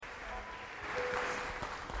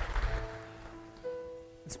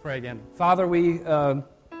Let's pray again. Father,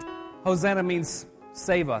 Hosanna means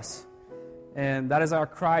save us. And that is our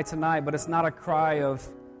cry tonight, but it's not a cry of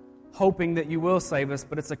hoping that you will save us,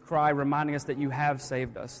 but it's a cry reminding us that you have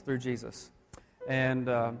saved us through Jesus. And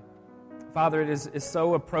Father, it is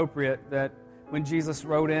so appropriate that when Jesus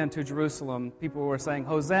rode into Jerusalem, people were saying,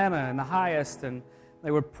 Hosanna in the highest, and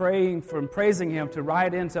they were praising Him to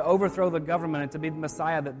ride in to overthrow the government and to be the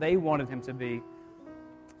Messiah that they wanted Him to be.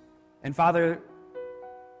 And Father,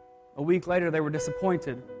 a week later they were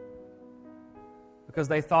disappointed because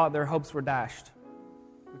they thought their hopes were dashed,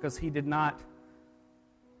 because He did not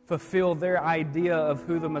fulfill their idea of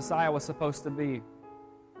who the Messiah was supposed to be.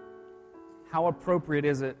 How appropriate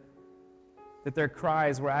is it that their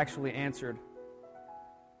cries were actually answered?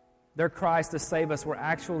 Their cries to save us were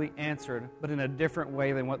actually answered, but in a different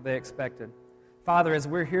way than what they expected. Father, as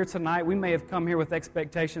we're here tonight, we may have come here with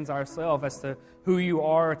expectations ourselves as to who you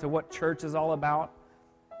are, to what church is all about.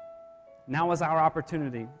 Now is our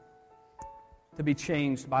opportunity to be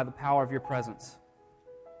changed by the power of your presence,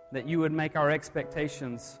 that you would make our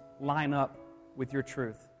expectations line up with your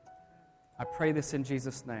truth. I pray this in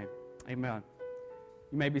Jesus' name. Amen.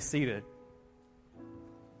 You may be seated.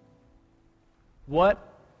 What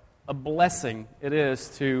a blessing it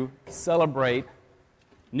is to celebrate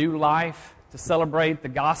new life, to celebrate the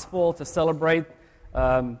gospel, to celebrate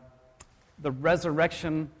the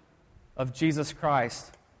resurrection of Jesus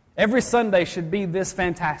Christ. Every Sunday should be this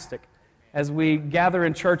fantastic as we gather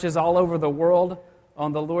in churches all over the world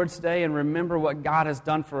on the Lord's Day and remember what God has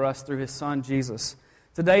done for us through His Son, Jesus.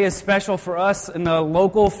 Today is special for us in the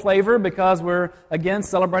local flavor because we're, again,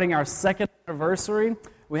 celebrating our second anniversary.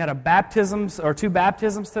 We had two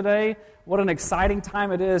baptisms today. What an exciting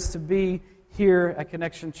time it is to be here at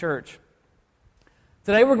Connection Church.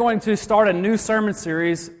 Today we're going to start a new sermon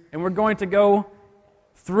series, and we're going to go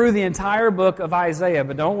through the entire book of Isaiah.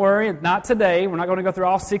 But don't worry, not today. We're not going to go through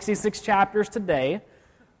all 66 chapters today.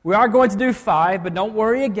 We are going to do 5, but don't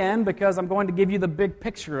worry again, because I'm going to give you the big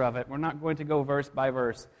picture of it. We're not going to go verse by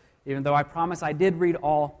verse, even though I promise I did read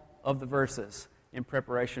all of the verses in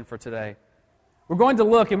preparation for today. We're going to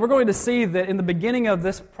look, and we're going to see that in the beginning of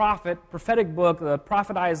this prophetic book, the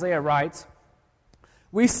prophet Isaiah writes,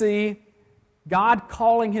 we see God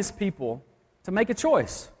calling His people to make a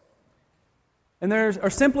choice. And there are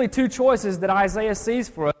simply two choices that Isaiah sees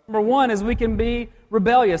for us. Number one is we can be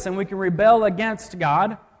rebellious and we can rebel against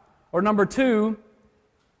God. Or number two,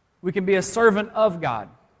 we can be a servant of God.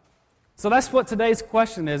 So that's what today's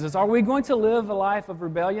question is are we going to live a life of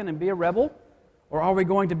rebellion and be a rebel? Or are we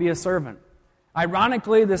going to be a servant?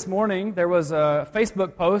 Ironically, this morning there was a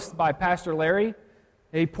Facebook post by Pastor Larry.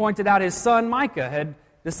 He pointed out his son Micah had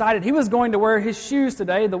decided he was going to wear his shoes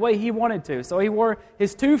today the way he wanted to. So he wore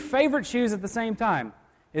his two favorite shoes at the same time.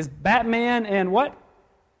 His Batman and what?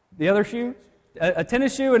 The other shoe? A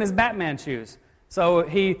tennis shoe and his Batman shoes. So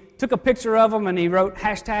he took a picture of them and he wrote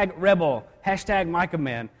 #rebel, #Micah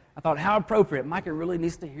Man. I thought, how appropriate. Micah really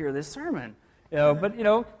needs to hear this sermon. But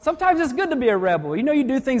sometimes it's good to be a rebel. You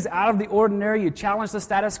do things out of the ordinary. You challenge the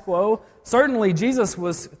status quo. Certainly Jesus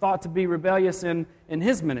was thought to be rebellious in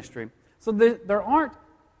His ministry. So there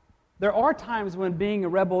are times when being a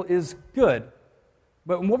rebel is good.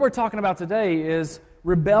 But what we're talking about today is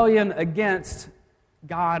rebellion against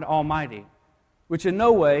God Almighty, which in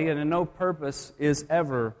no way and in no purpose is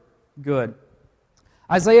ever good.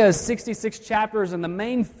 Isaiah is 66 chapters, and the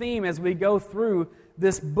main theme as we go through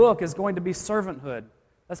this book is going to be servanthood.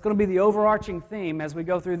 That's going to be the overarching theme as we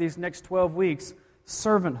go through these next 12 weeks,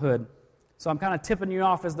 servanthood. So I'm kind of tipping you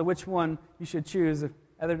off as to which one you should choose,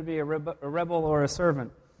 either to be a rebel or a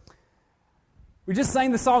servant. We just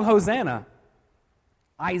sang the song Hosanna.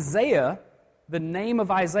 Isaiah, the name of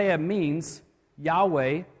Isaiah means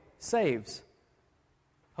Yahweh saves.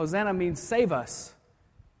 Hosanna means save us.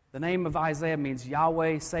 The name of Isaiah means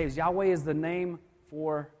Yahweh saves. Yahweh is the name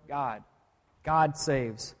for God. God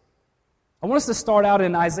saves. I want us to start out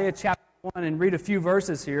in Isaiah chapter 1 and read a few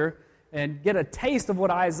verses here and get a taste of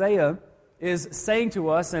what Isaiah is saying to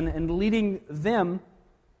us and leading them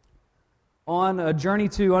on a journey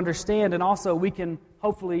to understand, and also we can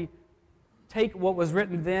hopefully take what was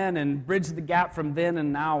written then and bridge the gap from then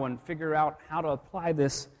and now and figure out how to apply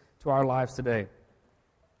this to our lives today.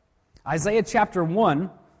 Isaiah chapter 1,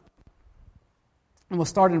 and we'll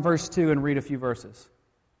start in verse 2 and read a few verses.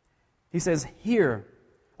 He says, "Hear,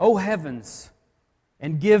 O heavens,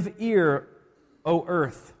 and give ear, O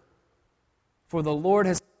earth, for the Lord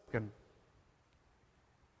has spoken.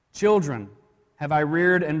 Children have I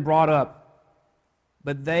reared and brought up,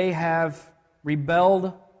 but they have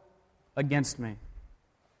rebelled against me.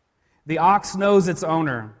 The ox knows its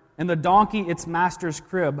owner, and the donkey its master's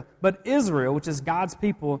crib. But Israel, which is God's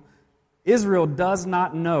people, Israel does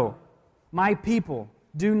not know. My people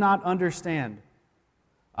do not understand.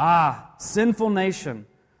 Ah, sinful nation,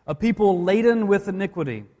 a people laden with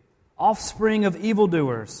iniquity, offspring of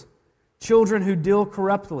evildoers, children who deal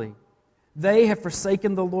corruptly. They have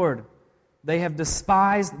forsaken the Lord. They have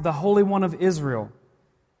despised the Holy One of Israel.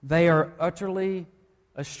 They are utterly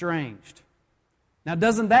estranged. Now,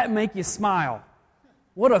 doesn't that make you smile?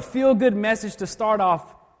 What a feel-good message to start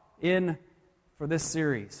off in for this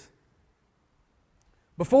series.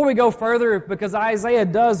 Before we go further, because Isaiah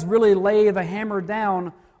does really lay the hammer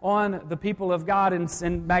down on the people of God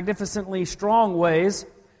in magnificently strong ways,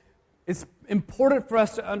 it's important for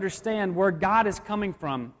us to understand where God is coming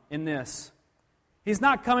from in this. He's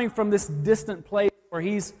not coming from this distant place where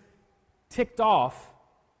He's ticked off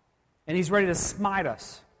and He's ready to smite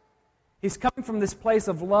us. He's coming from this place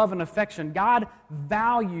of love and affection. God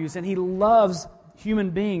values and He loves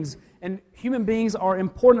human beings. And human beings are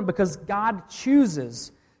important because God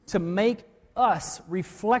chooses to make us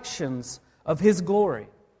reflections of His glory.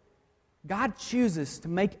 God chooses to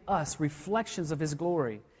make us reflections of His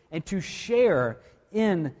glory and to share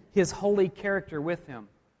in His holy character with Him.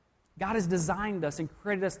 God has designed us and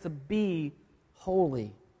created us to be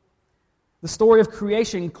holy. The story of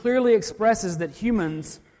creation clearly expresses that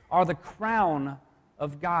humans are the crown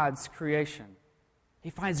of God's creation. He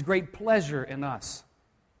finds great pleasure in us.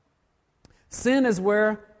 Sin is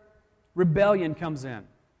where rebellion comes in.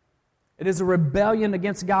 It is a rebellion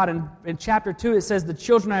against God. In chapter 2 it says, the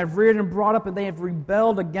children I have reared and brought up, and they have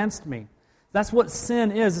rebelled against me. That's what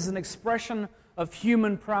sin is. It's an expression of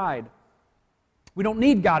human pride. We don't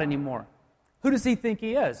need God anymore. Who does He think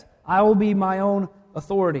He is? I will be my own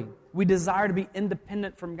authority. We desire to be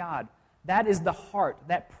independent from God. That is the heart.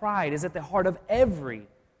 That pride is at the heart of every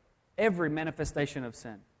manifestation of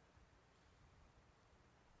sin.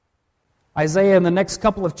 Isaiah, in the next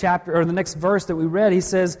couple of chapters, or the next verse that we read, he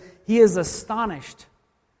says, he is astonished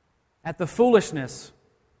at the foolishness,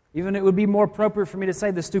 even it would be more appropriate for me to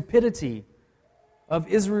say the stupidity of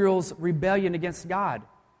Israel's rebellion against God.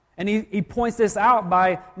 And he points this out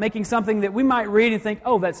by making something that we might read and think,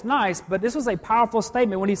 oh, that's nice, but this was a powerful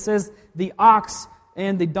statement when he says the ox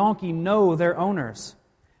and the donkey know their owners.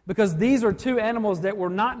 Because these are two animals that were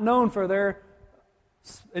not known for their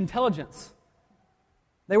intelligence.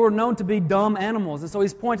 They were known to be dumb animals. And so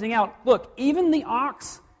he's pointing out, look, even the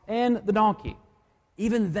ox and the donkey,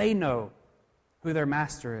 even they know who their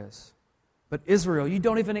master is. But Israel, you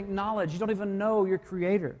don't even acknowledge, you don't even know your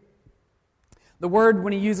Creator. The word,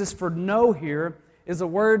 when he uses for know here, is a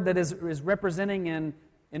word that is representing and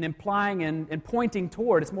implying and pointing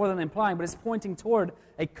toward, it's more than implying, but it's pointing toward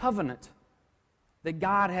a covenant that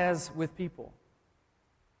God has with people.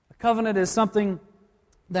 A covenant is something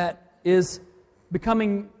that is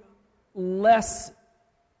becoming less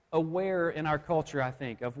aware in our culture, I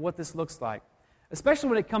think, of what this looks like, especially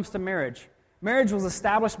when it comes to marriage. Marriage was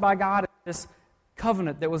established by God as this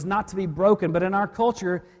covenant that was not to be broken, but in our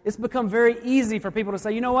culture, it's become very easy for people to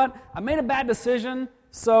say, you know what, I made a bad decision,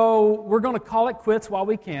 so we're going to call it quits while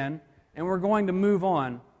we can, and we're going to move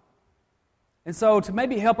on. And so to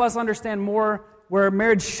maybe help us understand more where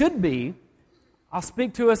marriage should be, I'll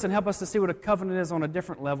speak to us and help us to see what a covenant is on a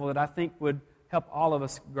different level that I think would help all of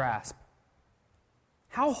us grasp.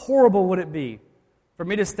 How horrible would it be for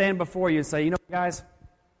me to stand before you and say, you know, guys,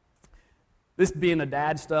 this being a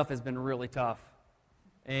dad stuff has been really tough.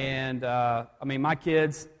 And, my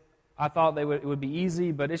kids, I thought it would be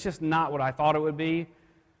easy, but it's just not what I thought it would be.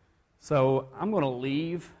 So I'm going to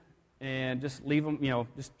leave and just leave them,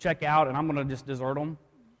 just check out, and I'm going to just desert them.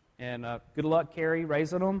 And good luck, Carrie,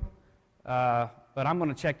 raising them. But I'm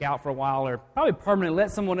going to check out for a while, or probably permanently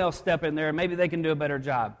let someone else step in there, and maybe they can do a better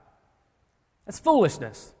job. That's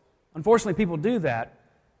foolishness. Unfortunately, people do that.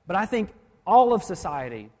 But I think all of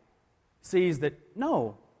society sees that,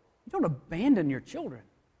 no, you don't abandon your children.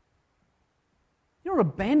 You don't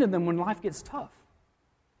abandon them when life gets tough.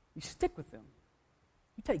 You stick with them.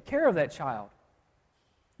 You take care of that child.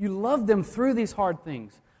 You love them through these hard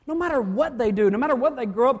things. No matter what they do, no matter what they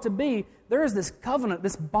grow up to be, there is this covenant,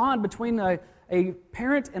 this bond between a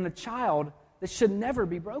parent and a child that should never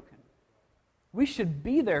be broken. We should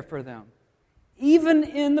be there for them, even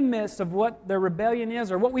in the midst of what their rebellion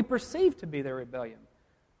is or what we perceive to be their rebellion.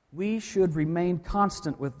 We should remain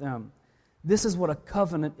constant with them. This is what a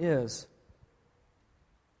covenant is.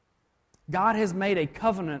 God has made a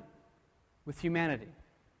covenant with humanity.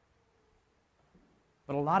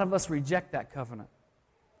 But a lot of us reject that covenant.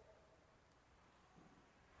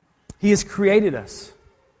 He has created us.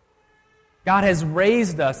 God has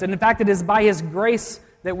raised us. And in fact, it is by His grace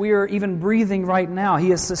that we are even breathing right now.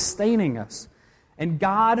 He is sustaining us. And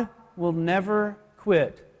God will never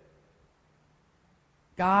quit.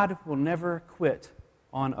 God will never quit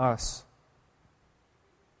on us.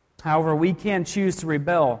 However, we can choose to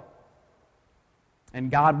rebel,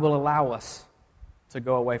 and God will allow us to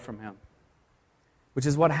go away from Him, which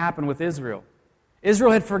is what happened with Israel.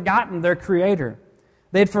 Israel had forgotten their Creator.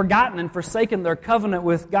 They had forgotten and forsaken their covenant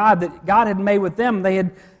with God that God had made with them. They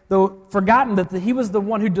had forgotten that He was the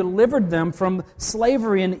one who delivered them from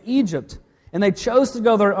slavery in Egypt. And they chose to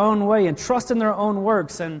go their own way and trust in their own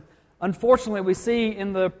works. And unfortunately, we see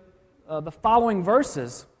in the following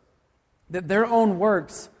verses that their own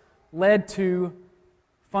works led to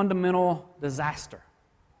fundamental disaster.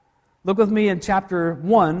 Look with me in chapter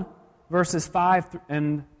 1, verses 5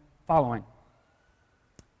 and following.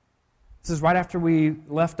 This is right after we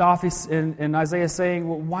left off in Isaiah saying,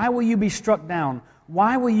 well, why will you be struck down?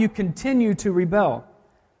 Why will you continue to rebel?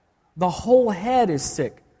 The whole head is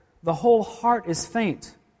sick. The whole heart is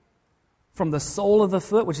faint. From the sole of the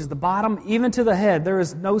foot, which is the bottom, even to the head, there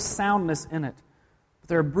is no soundness in it. But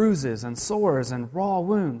there are bruises and sores and raw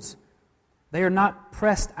wounds. They are not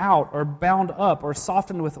pressed out or bound up or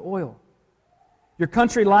softened with oil. Your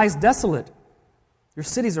country lies desolate. Your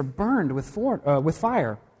cities are burned with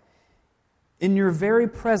fire. In your very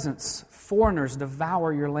presence, foreigners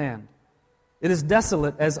devour your land. It is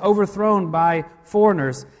desolate as overthrown by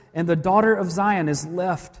foreigners, and the daughter of Zion is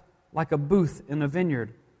left like a booth in a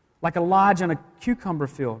vineyard, like a lodge in a cucumber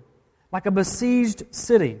field, like a besieged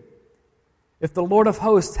city. If the Lord of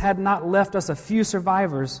hosts had not left us a few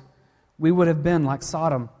survivors, we would have been like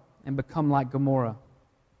Sodom and become like Gomorrah.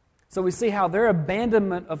 So we see how their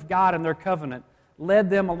abandonment of God and their covenant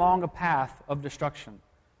led them along a path of destruction.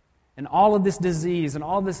 And all of this disease and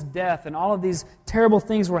all this death and all of these terrible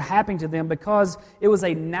things were happening to them because it was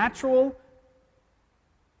a natural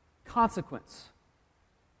consequence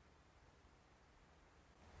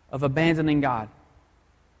of abandoning God.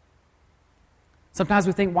 Sometimes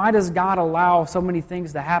we think, why does God allow so many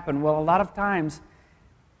things to happen? Well, a lot of times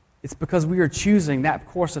it's because we are choosing that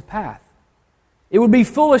course of path. It would be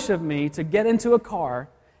foolish of me to get into a car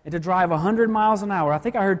and to drive 100 miles an hour. I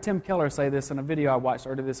think I heard Tim Keller say this in a video I watched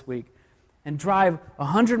earlier this week. And drive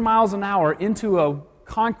 100 miles an hour into a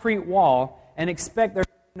concrete wall and expect there to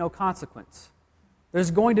be no consequence.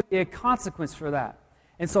 There's going to be a consequence for that.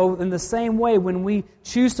 And so in the same way, when we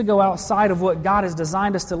choose to go outside of what God has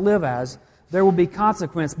designed us to live as, there will be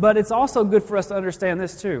consequence. But it's also good for us to understand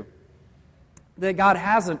this too, that God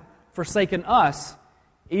hasn't forsaken us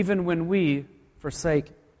even when we forsake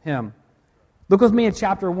Him. Look with me in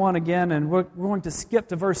chapter 1 again, and we're going to skip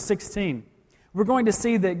to verse 16. We're going to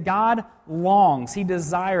see that God longs, He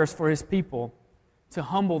desires for His people to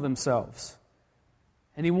humble themselves.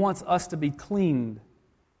 And He wants us to be cleaned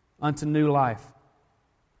unto new life.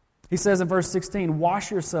 He says in verse 16,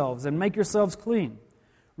 wash yourselves and make yourselves clean.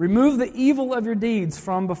 Remove the evil of your deeds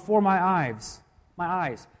from before my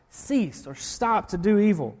eyes. Cease or stop to do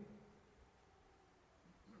evil.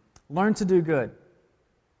 Learn to do good.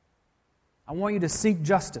 I want you to seek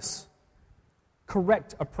justice.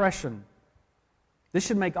 Correct oppression. This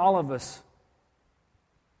should make all of us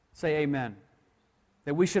say amen.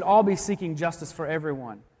 That we should all be seeking justice for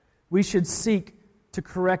everyone. We should seek to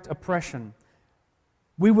correct oppression.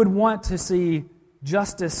 We would want to see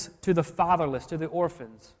justice to the fatherless, to the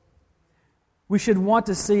orphans. We should want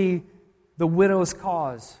to see the widow's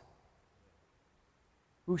cause.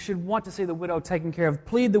 We should want to see the widow taken care of.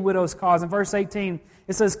 Plead the widow's cause. In verse 18,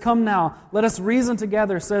 it says, come now, let us reason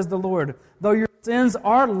together, says the Lord. Though your sins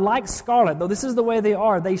are like scarlet, though this is the way they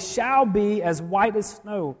are, they shall be as white as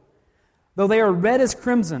snow. Though they are red as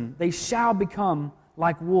crimson, they shall become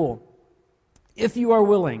like wool. If you are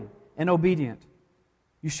willing and obedient,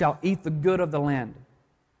 you shall eat the good of the land.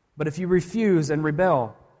 But if you refuse and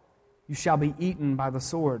rebel, you shall be eaten by the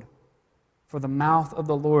sword. For the mouth of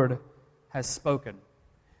the Lord has spoken.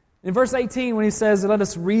 In verse 18, when he says, let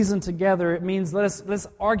us reason together, it means let's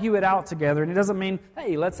argue it out together. And it doesn't mean,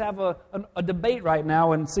 hey, let's have a debate right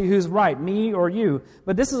now and see who's right, me or you.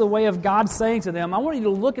 But this is a way of God saying to them, I want you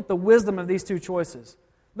to look at the wisdom of these two choices.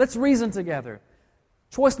 Let's reason together.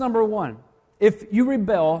 Choice number one, if you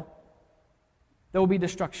rebel, there will be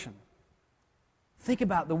destruction. Think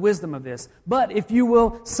about the wisdom of this. But if you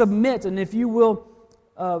will submit and if you will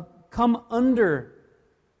come under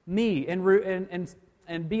me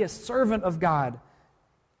and be a servant of God,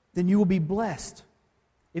 then you will be blessed.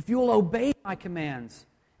 If you will obey my commands,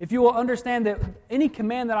 if you will understand that any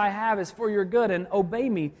command that I have is for your good and obey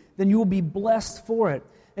me, then you will be blessed for it.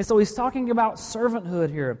 And so he's talking about servanthood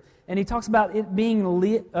here. And he talks about it being,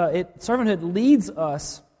 servanthood leads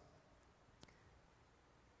us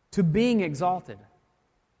to being exalted.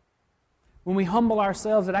 When we humble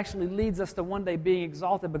ourselves, it actually leads us to one day being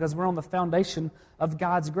exalted because we're on the foundation of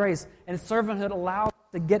God's grace. And servanthood allows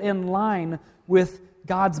us to get in line with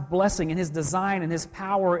God's blessing and His design and His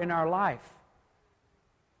power in our life.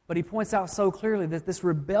 But he points out so clearly that this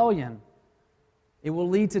rebellion, it will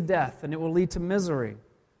lead to death and it will lead to misery.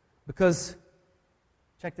 Because,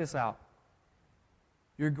 check this out,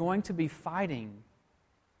 you're going to be fighting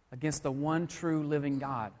against the one true living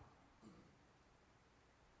God.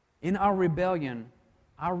 In our rebellion,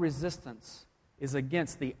 our resistance is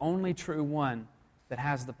against the only true one that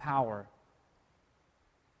has the power.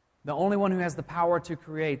 The only one who has the power to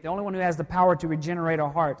create, the only one who has the power to regenerate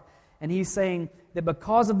our heart. And he's saying that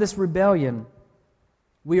because of this rebellion,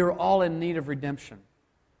 we are all in need of redemption.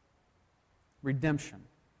 Redemption.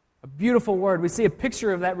 A beautiful word. We see a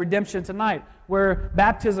picture of that redemption tonight, where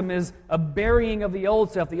baptism is a burying of the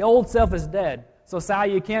old self. The old self is dead. So Sal,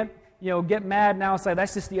 you can't get mad now and say,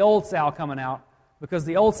 that's just the old Sal coming out, because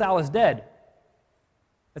the old Sal is dead.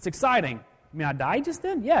 That's exciting. I mean, I died just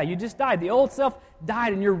then? Yeah, you just died. The old self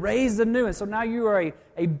died and you're raised anew. And so now you are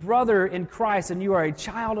a brother in Christ and you are a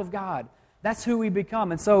child of God. That's who we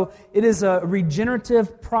become. And so it is a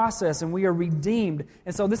regenerative process and we are redeemed.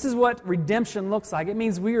 And so this is what redemption looks like. It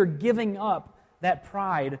means we are giving up that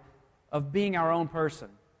pride of being our own person.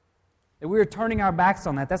 That we are turning our backs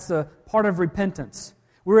on that. That's the part of repentance.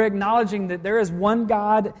 We're acknowledging that there is one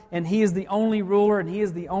God and He is the only ruler and He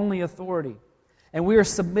is the only authority. And we are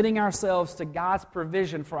submitting ourselves to God's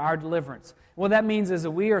provision for our deliverance. What that means is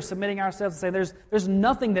that we are submitting ourselves to say, there's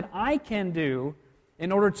nothing that I can do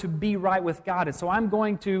in order to be right with God. And so I'm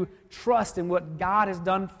going to trust in what God has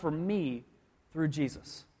done for me through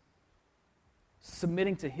Jesus.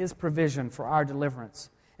 Submitting to His provision for our deliverance.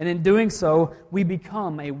 And in doing so, we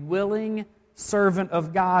become a willing servant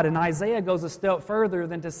of God. And Isaiah goes a step further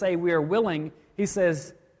than to say we are willing. He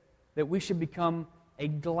says that we should become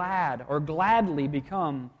gladly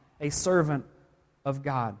become a servant of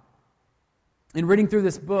God. In reading through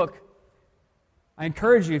this book, I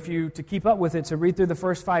encourage you, to keep up with it, to read through the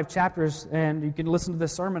first 5 chapters, and you can listen to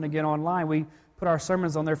this sermon again online. We put our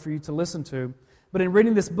sermons on there for you to listen to. But in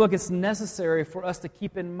reading this book, it's necessary for us to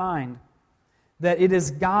keep in mind that it is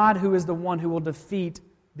God who is the one who will defeat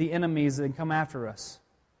the enemies that come after us.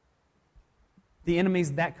 The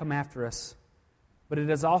enemies that come after us. But it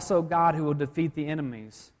is also God who will defeat the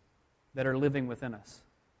enemies that are living within us.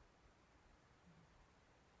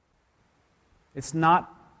 It's not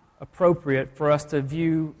appropriate for us to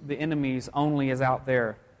view the enemies only as out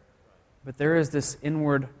there. But there is this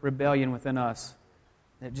inward rebellion within us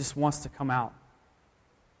that just wants to come out.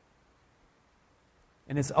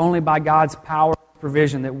 And it's only by God's power and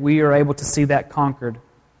provision that we are able to see that conquered.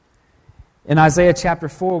 In Isaiah chapter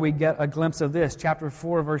 4, we get a glimpse of this. Chapter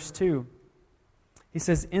 4, verse 2. He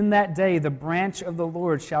says, "In that day the branch of the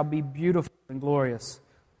Lord shall be beautiful and glorious,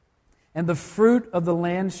 and the fruit of the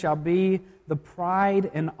land shall be the pride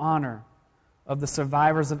and honor of the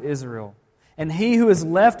survivors of Israel. And he who is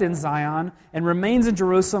left in Zion and remains in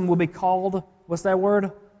Jerusalem will be called," what's that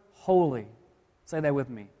word? Holy. Say that with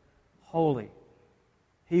me. Holy.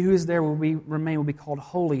 He who is there will be called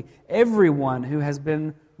holy. Everyone who has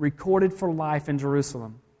been recorded for life in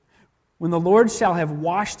Jerusalem. When the Lord shall have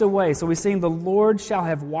washed away, so we're seeing the Lord shall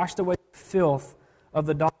have washed away the filth of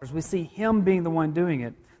the daughters. We see Him being the one doing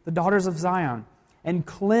it, the daughters of Zion, and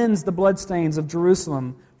cleanse the bloodstains of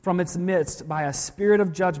Jerusalem from its midst by a spirit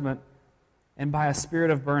of judgment and by a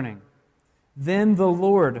spirit of burning. Then the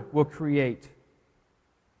Lord will create.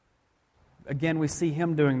 Again, we see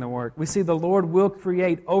Him doing the work. We see the Lord will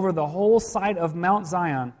create over the whole site of Mount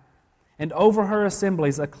Zion and over her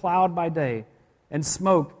assemblies a cloud by day and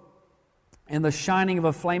smoke and the shining of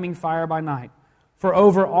a flaming fire by night. For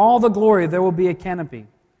over all the glory there will be a canopy.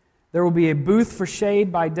 There will be a booth for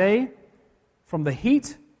shade by day from the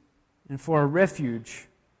heat, and for a refuge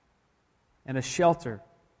and a shelter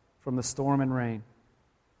from the storm and rain.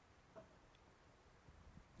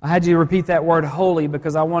 I had you repeat that word holy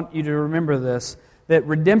because I want you to remember this, that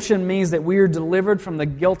redemption means that we are delivered from the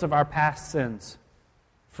guilt of our past sins.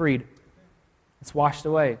 Freed. It's washed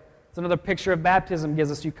away. It's another picture of baptism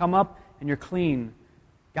gives us. You come up and you're clean.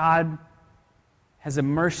 God has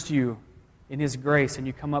immersed you in His grace and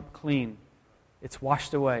you come up clean. It's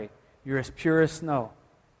washed away. You're as pure as snow.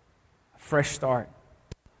 A fresh start.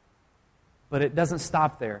 But it doesn't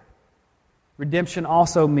stop there. Redemption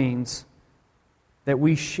also means that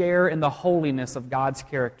we share in the holiness of God's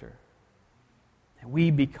character. And we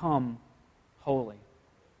become holy.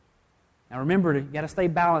 Now remember, you got to stay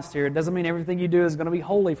balanced here. It doesn't mean everything you do is going to be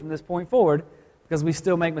holy from this point forward, because we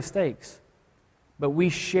still make mistakes. But we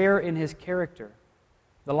share in His character.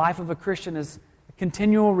 The life of a Christian is a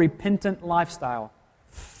continual repentant lifestyle.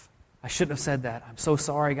 I shouldn't have said that. I'm so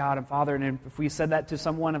sorry, God and Father. And if we said that to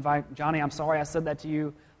someone, Johnny, I'm sorry I said that to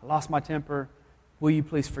you. I lost my temper. Will you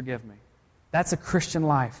please forgive me? That's a Christian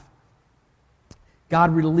life.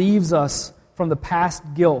 God relieves us from the past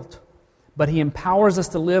guilt, but He empowers us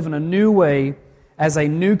to live in a new way as a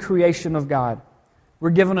new creation of God. We're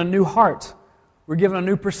given a new heart. We're given a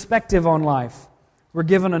new perspective on life. We're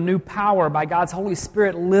given a new power by God's Holy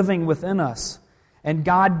Spirit living within us. And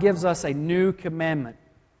God gives us a new commandment.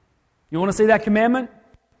 You want to see that commandment?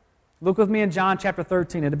 Look with me in John chapter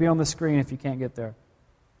 13. It'll be on the screen if you can't get there.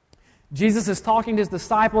 Jesus is talking to His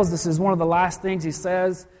disciples. This is one of the last things He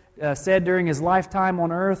said during His lifetime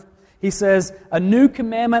on earth. He says, "A new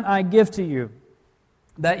commandment I give to you,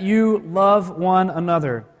 that you love one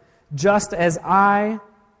another, just as I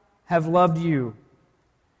have loved you.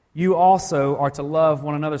 You also are to love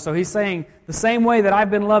one another." So He's saying, the same way that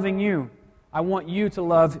I've been loving you, I want you to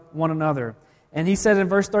love one another. And He said in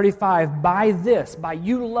verse 35, "By this, by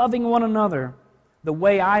you loving one another, the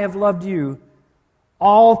way I have loved you,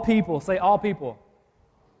 all people," say all people.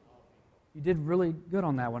 You did really good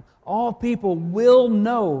on that one. "All people will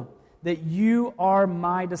know that you are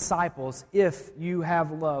my disciples if you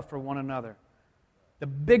have love for one another." The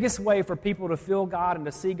biggest way for people to feel God and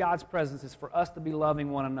to see God's presence is for us to be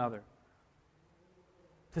loving one another.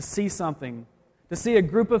 To see something, to see a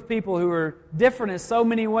group of people who are different in so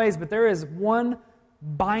many ways, but there is one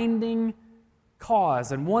binding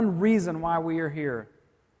cause and one reason why we are here,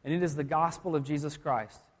 and it is the gospel of Jesus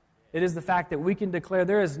Christ. It is the fact that we can declare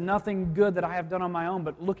there is nothing good that I have done on my own,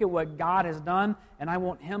 but look at what God has done, and I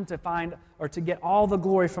want Him to find or to get all the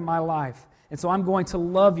glory from my life. And so I'm going to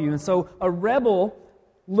love you. And so a rebel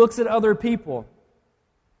looks at other people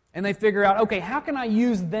and they figure out, okay, how can I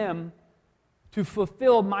use them to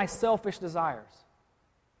fulfill my selfish desires?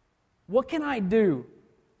 What can I do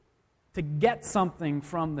to get something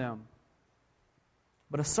from them?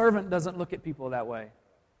 But a servant doesn't look at people that way.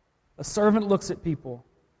 A servant looks at people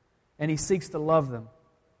and he seeks to love them,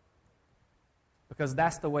 because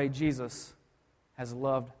that's the way Jesus has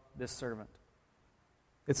loved this servant.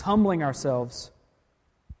 It's humbling ourselves.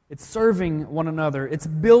 It's serving one another. It's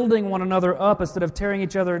building one another up instead of tearing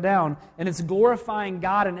each other down. And it's glorifying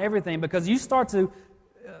God in everything, because you start to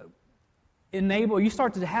you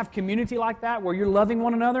start to have community like that where you're loving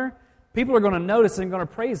one another. People are going to notice and going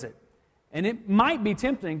to praise it. And it might be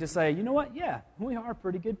tempting to say, you know what? Yeah, we are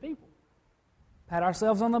pretty good people. Pat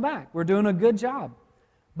ourselves on the back. We're doing a good job.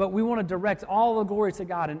 But we want to direct all the glory to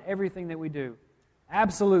God in everything that we do.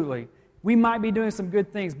 Absolutely. We might be doing some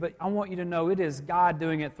good things, but I want you to know it is God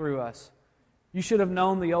doing it through us. You should have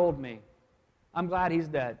known the old me. I'm glad He's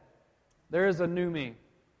dead. There is a new me,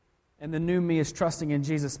 and the new me is trusting in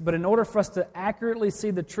Jesus. But in order for us to accurately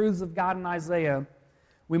see the truths of God in Isaiah,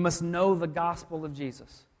 we must know the gospel of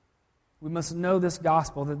Jesus. We must know this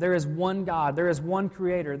gospel, that there is one God, there is one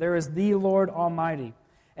Creator, there is the Lord Almighty.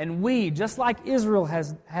 And we, just like Israel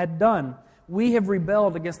had done, we have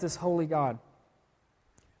rebelled against this holy God.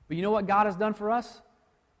 But you know what God has done for us?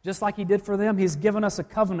 Just like He did for them, He's given us a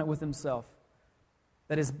covenant with Himself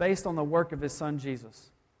that is based on the work of His Son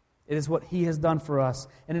Jesus. It is what He has done for us.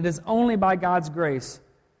 And it is only by God's grace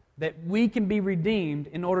that we can be redeemed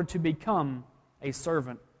in order to become a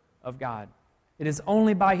servant of God. It is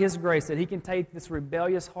only by His grace that He can take this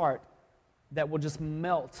rebellious heart that will just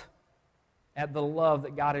melt at the love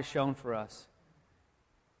that God has shown for us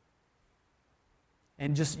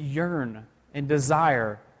and just yearn and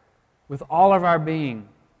desire with all of our being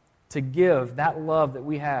to give that love that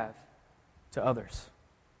we have to others.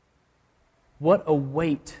 What a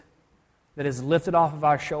weight that is lifted off of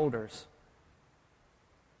our shoulders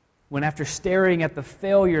when, after staring at the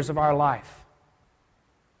failures of our life,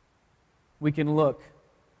 we can look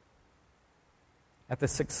at the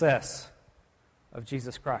success of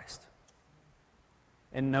Jesus Christ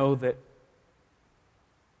and know that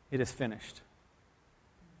it is finished.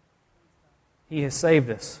 He has saved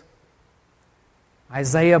us.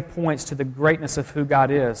 Isaiah points to the greatness of who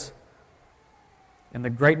God is. And the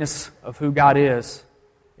greatness of who God is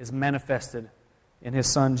manifested in His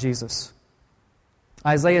Son Jesus.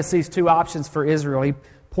 Isaiah sees two options for Israel. He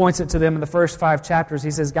points it to them in the first 5 chapters.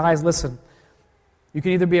 He says, guys, listen, you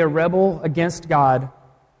can either be a rebel against God,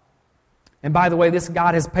 and by the way, this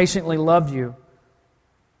God has patiently loved you,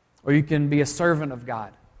 or you can be a servant of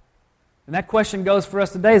God. And that question goes for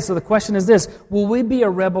us today. So the question is this: will we be a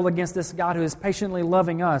rebel against this God who is patiently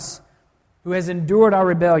loving us, who has endured our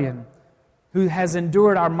rebellion, who has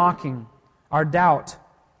endured our mocking, our doubt,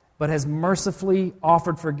 but has mercifully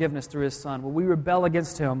offered forgiveness through His Son? Will we rebel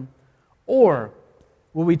against Him, or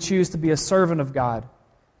will we choose to be a servant of God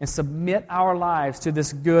and submit our lives to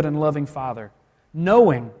this good and loving Father,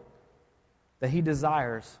 knowing that He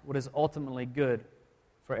desires what is ultimately good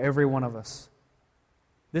for every one of us?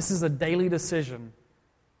 This is a daily decision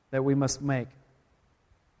that we must make.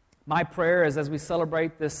 My prayer is, as we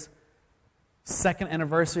celebrate this second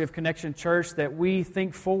anniversary of Connection Church, that we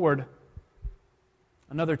think forward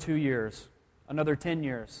another 2 years, another 10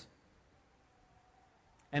 years.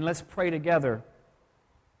 And let's pray together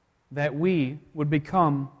that we would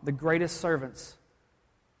become the greatest servants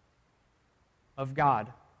of God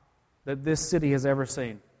that this city has ever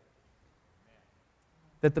seen.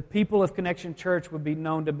 That the people of Connection Church would be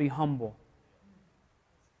known to be humble,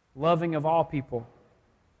 loving of all people,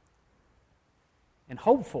 and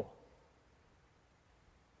hopeful.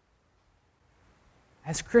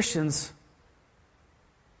 As Christians,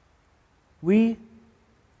 we,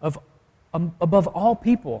 above all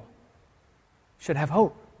people, should have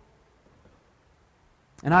hope.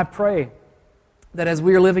 And I pray that as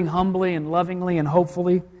we are living humbly and lovingly and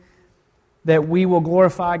hopefully, that we will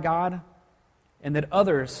glorify God, and that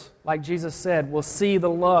others, like Jesus said, will see the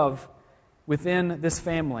love within this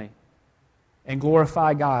family and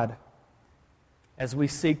glorify God as we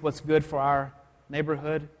seek what's good for our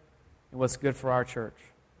neighborhood and what's good for our church.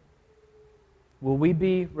 Will we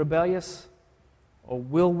be rebellious, or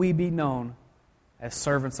will we be known as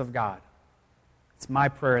servants of God? It's my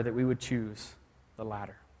prayer that we would choose the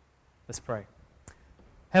latter. Let's pray.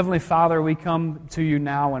 Heavenly Father, we come to You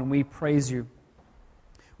now and we praise You.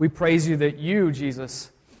 We praise You that You,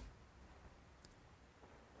 Jesus,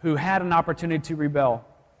 who had an opportunity to rebel,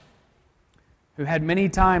 who had many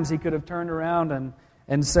times He could have turned around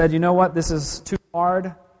and said, you know what, this is too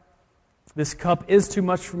hard. This cup is too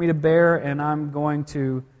much for me to bear, and I'm going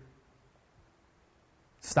to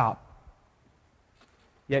stop.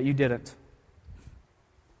 Yet You didn't.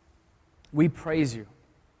 We praise You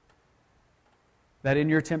that in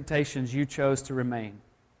Your temptations You chose to remain.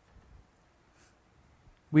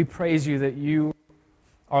 We praise You that You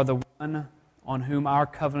are the one on whom our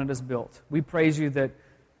covenant is built. We praise You that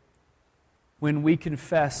when we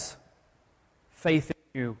confess faith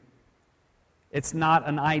in You, it's not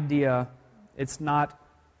an idea, it's not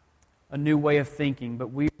a new way of thinking,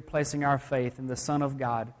 but we are placing our faith in the Son of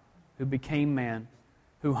God who became man,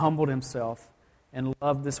 who humbled Himself and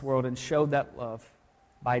loved this world and showed that love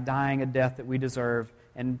by dying a death that we deserve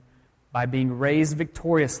and by being raised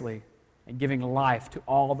victoriously and giving life to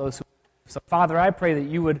all those who believe. So, Father, I pray that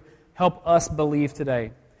You would help us believe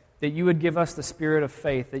today, that You would give us the spirit of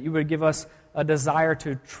faith, that You would give us a desire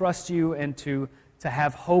to trust You and to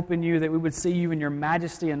have hope in You, that we would see You in Your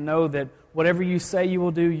majesty and know that whatever You say You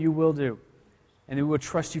will do, You will do. And we would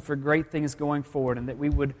trust You for great things going forward, and that we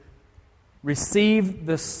would receive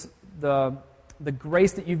the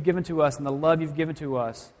grace that You've given to us and the love You've given to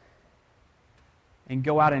us and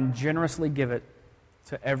go out and generously give it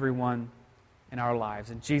to everyone in our lives.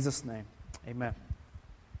 In Jesus' name, amen.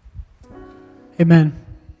 Amen.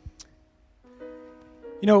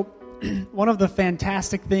 You know, one of the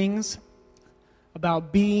fantastic things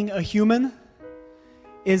about being a human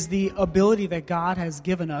is the ability that God has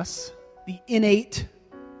given us, the innate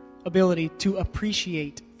ability to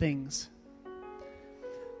appreciate things.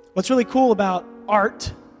 What's really cool about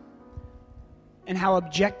art and how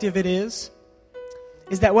objective it is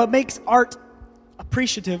that what makes art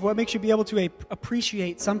appreciative, what makes you be able to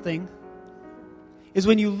appreciate something, is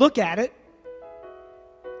when you look at it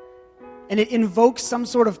and it invokes some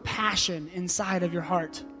sort of passion inside of your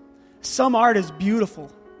heart. Some art is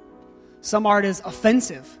beautiful. Some art is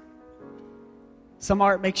offensive. Some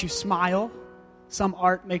art makes you smile. Some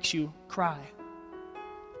art makes you cry.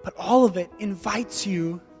 But all of it invites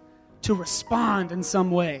you to respond in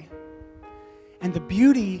some way. And the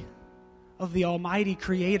beauty of the Almighty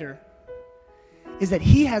Creator is that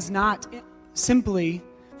He has not simply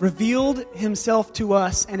revealed Himself to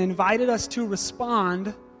us and invited us to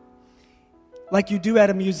respond like you do at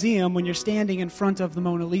a museum when you're standing in front of the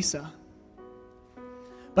Mona Lisa.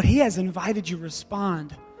 But He has invited you to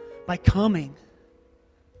respond by coming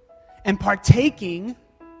and partaking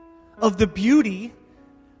of the beauty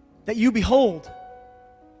that you behold.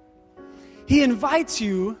 He invites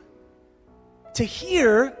you to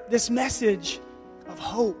hear this message of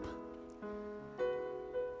hope.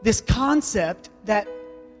 This concept that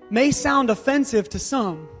may sound offensive to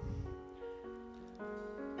some,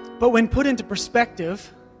 but when put into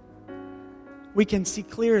perspective, we can see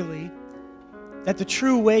clearly that the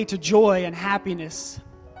true way to joy and happiness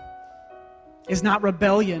is not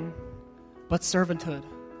rebellion, but servanthood.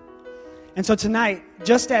 And so tonight,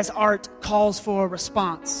 just as Art calls for a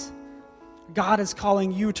response, God is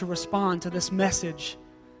calling you to respond to this message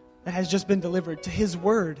that has just been delivered, to His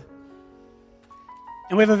Word.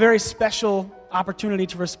 And we have a very special opportunity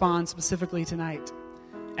to respond specifically tonight,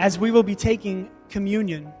 as we will be taking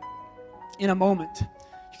communion in a moment.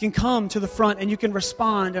 You can come to the front and you can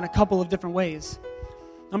respond in a couple of different ways.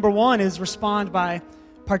 Number one is respond by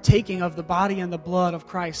partaking of the body and the blood of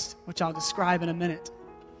Christ, which I'll describe in a minute.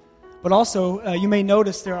 But also, you may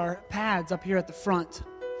notice there are pads up here at the front.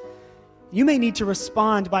 You may need to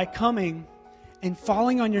respond by coming and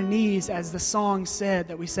falling on your knees, as the song said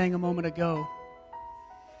that we sang a moment ago,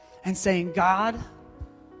 and saying, God,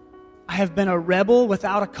 I have been a rebel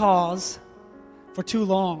without a cause for too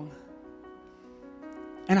long,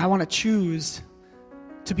 and I want to choose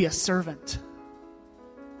to be a servant.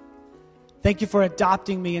 Thank you for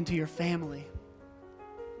adopting me into your family.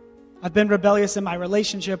 I've been rebellious in my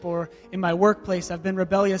relationship or in my workplace. I've been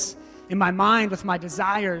rebellious in my mind with my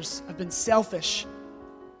desires. I've been selfish.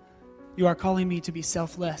 You are calling me to be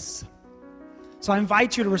selfless. So I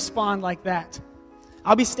invite you to respond like that.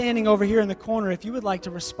 I'll be standing over here in the corner if you would like to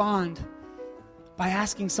respond by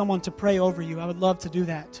asking someone to pray over you. I would love to do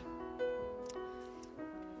that.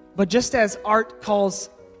 But just as Art calls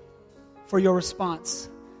for your response,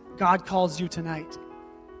 God calls you tonight.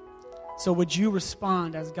 So would you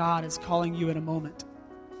respond as God is calling you in a moment?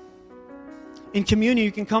 In communion,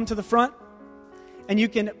 you can come to the front and you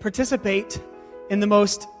can participate in the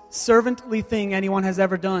most servantly thing anyone has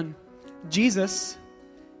ever done. Jesus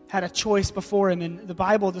had a choice before him, and the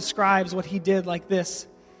Bible describes what he did like this.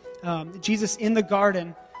 Jesus in the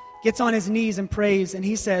garden gets on his knees and prays, and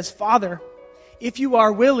he says, Father, if you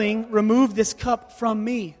are willing, remove this cup from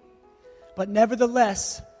me. But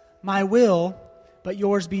nevertheless, my will, but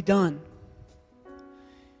yours be done.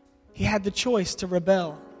 He had the choice to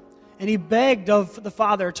rebel, and he begged of the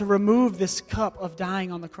Father to remove this cup of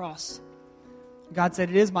dying on the cross. God said,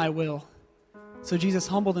 it is my will. So Jesus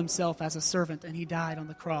humbled himself as a servant, and he died on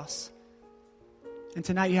the cross. And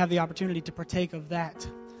tonight you have the opportunity to partake of that.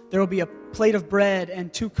 There will be a plate of bread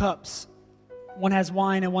and 2 cups. One has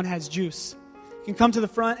wine and one has juice. You can come to the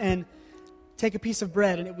front and take a piece of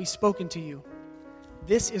bread, and it will be spoken to you.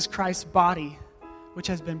 This is Christ's body, which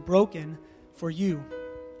has been broken for you.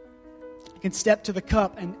 You can step to the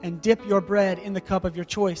cup and dip your bread in the cup of your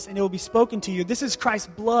choice, and it will be spoken to you. This is Christ's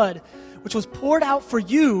blood, which was poured out for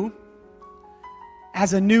you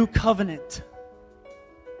as a new covenant.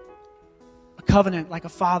 A covenant like a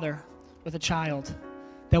father with a child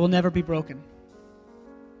that will never be broken.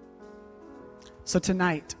 So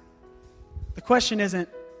tonight, the question isn't,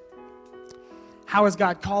 how is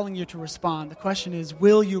God calling you to respond? The question is,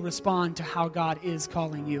 will you respond to how God is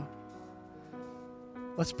calling you?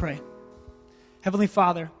 Let's pray. Heavenly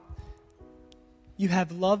Father, you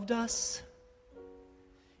have loved us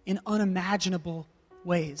in unimaginable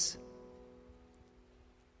ways.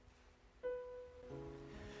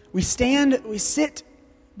 We sit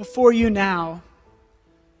before you now,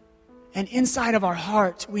 and inside of our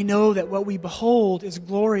heart, we know that what we behold is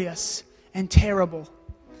glorious and terrible.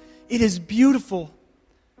 It is beautiful.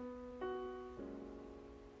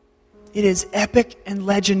 It is epic and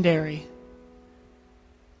legendary.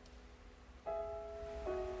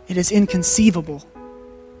 It is inconceivable.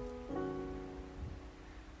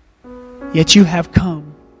 Yet you have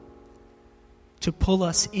come to pull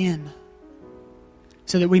us in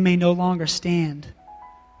so that we may no longer stand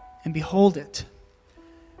and behold it,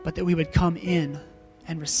 but that we would come in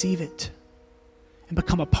and receive it and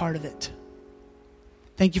become a part of it.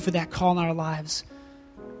 Thank you for that call in our lives.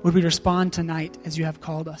 Would we respond tonight as you have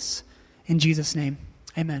called us? In Jesus' name,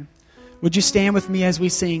 amen. Would you stand with me as we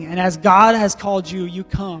sing? And as God has called you, you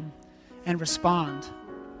come and respond.